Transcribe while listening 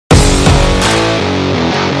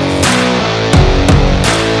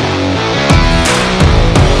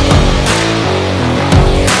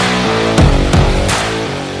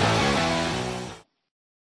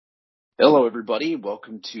Hello, everybody.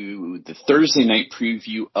 Welcome to the Thursday night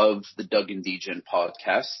preview of the Doug and DGen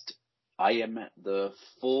podcast. I am the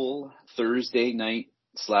full Thursday night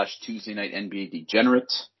 / Tuesday night NBA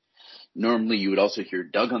degenerate. Normally, you would also hear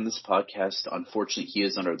Doug on this podcast. Unfortunately, he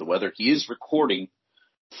is under the weather. He is recording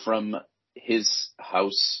from his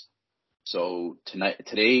house. So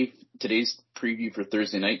today's preview for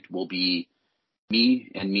Thursday night will be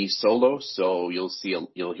me solo. So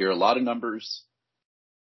you'll hear a lot of numbers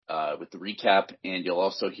with the recap, and you'll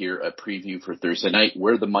also hear a preview for Thursday night,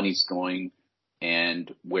 where the money's going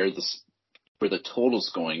and where the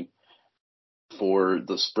total's going for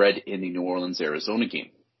the spread in the New Orleans-Arizona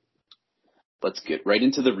game. Let's get right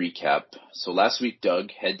into the recap. So last week,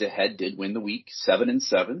 Doug, head-to-head, did win the week,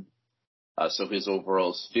 7-7. So his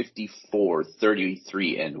overall is 54,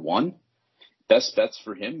 33, and 1. Best bets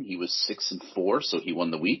for him, he was 6-4, so he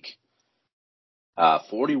won the week.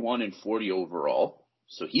 41 and 40 overall.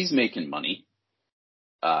 So he's making money.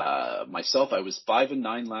 Myself, I was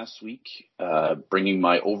 5-9 last week, bringing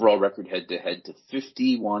my overall record head-to-head to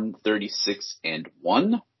 51, 36, and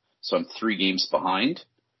 1. So I'm 3 games behind.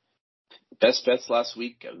 Best bets last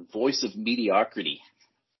week, Voice of Mediocrity,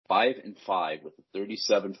 5-5 with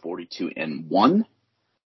 37, 42, and 1.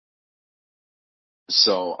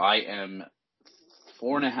 So I am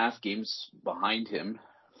 4.5 games behind him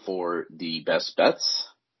for the best bets.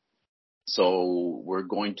 So we're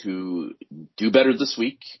going to do better this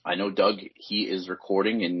week. I know Doug, he is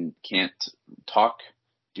recording and can't talk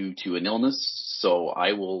due to an illness. So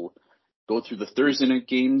I will go through the Thursday night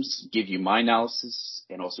games, give you my analysis,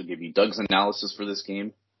 and also give you Doug's analysis for this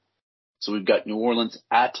game. So we've got New Orleans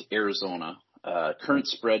at Arizona. Current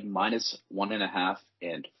spread -1.5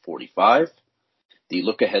 and 45. The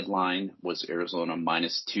look-ahead line was Arizona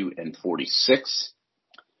 -2 and 46.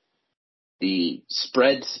 The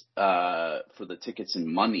spread for the tickets and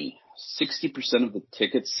money, 60% of the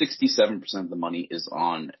tickets, 67% of the money is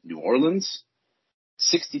on New Orleans.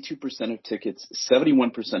 62% of tickets,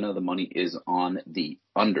 71% of the money is on the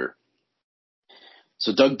under.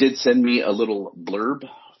 So Doug did send me a little blurb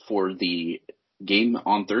for the game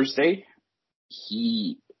on Thursday.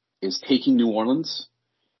 He is taking New Orleans.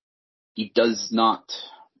 He does not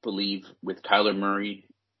believe with Kyler Murray,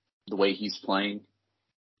 the way he's playing,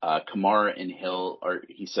 Kamara and Hill are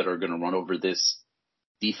going to run over this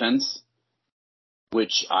defense,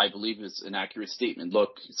 which I believe is an accurate statement.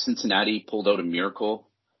 Look, Cincinnati pulled out a miracle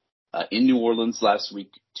in New Orleans last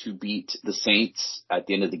week to beat the Saints at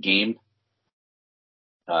the end of the game.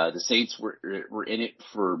 The Saints were in it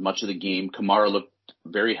for much of the game. Kamara looked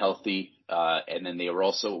very healthy, and then they were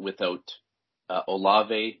also without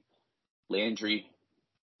Olave, Landry,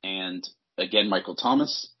 and again Michael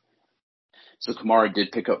Thomas. So Kamara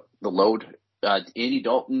did pick up the load. Andy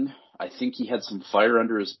Dalton, I think he had some fire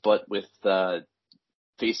under his butt with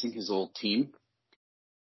facing his old team.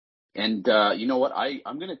 And you know what?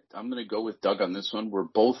 I'm gonna go with Doug on this one. We're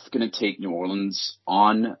both gonna take New Orleans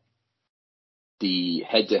on the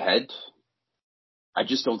head-to-head. I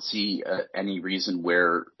just don't see any reason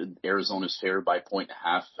where Arizona's favored by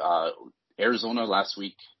 1.5. Arizona last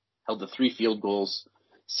week held the 3 field goals.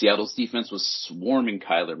 Seattle's defense was swarming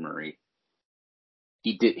Kyler Murray.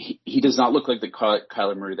 He does not look like the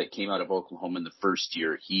Kyler Murray that came out of Oklahoma in the first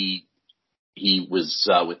year. He was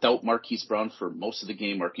without Marquise Brown for most of the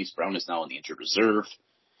game. Marquise Brown is now on the injured reserve.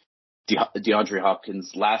 DeAndre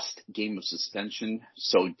Hopkins, last game of suspension.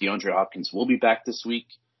 So DeAndre Hopkins will be back this week.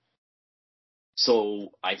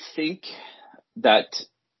 So I think that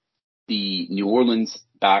the New Orleans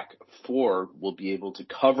back 4 will be able to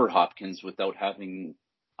cover Hopkins without having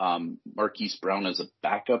Marquise Brown as a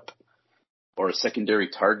backup or a secondary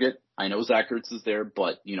target. I know Zach Ertz is there,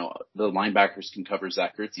 but, you know, the linebackers can cover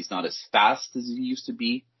Zach Ertz. He's not as fast as he used to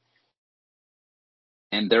be.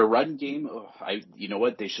 And their run game, you know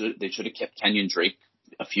what? They should have kept Kenyon Drake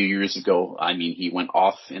a few years ago. I mean, he went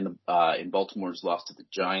off in Baltimore's loss to the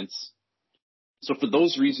Giants. So for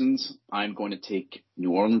those reasons, I'm going to take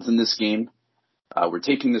New Orleans in this game. We're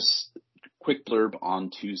taking this quick blurb on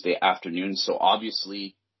Tuesday afternoon, so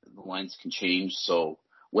obviously the lines can change. So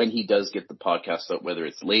when he does get the podcast out, whether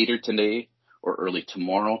it's later today or early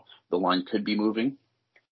tomorrow, the line could be moving.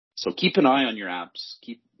 So keep an eye on your apps.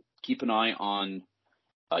 Keep an eye on,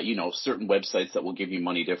 certain websites that will give you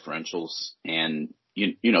money differentials, and,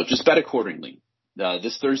 just bet accordingly.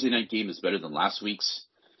 This Thursday night game is better than last week's.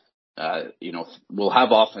 We'll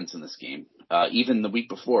have offense in this game. Even the week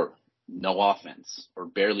before, no offense or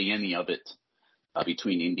barely any of it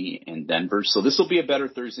between Indy and Denver. So this will be a better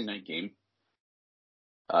Thursday night game.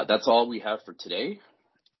 That's all we have for today.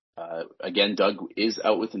 Again, Doug is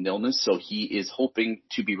out with an illness, so he is hoping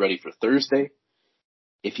to be ready for Thursday.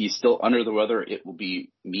 If he's still under the weather, it will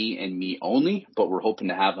be me and me only, but we're hoping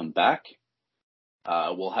to have him back.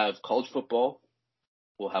 We'll have college football.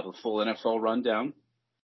 We'll have a full NFL rundown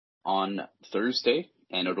on Thursday,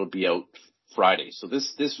 and it'll be out Friday. So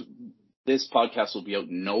this podcast will be out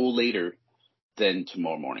no later than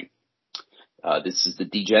tomorrow morning. This is the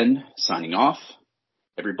DGen signing off.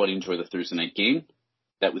 Everybody enjoy the Thursday night game.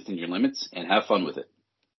 Bet within your limits and have fun with it.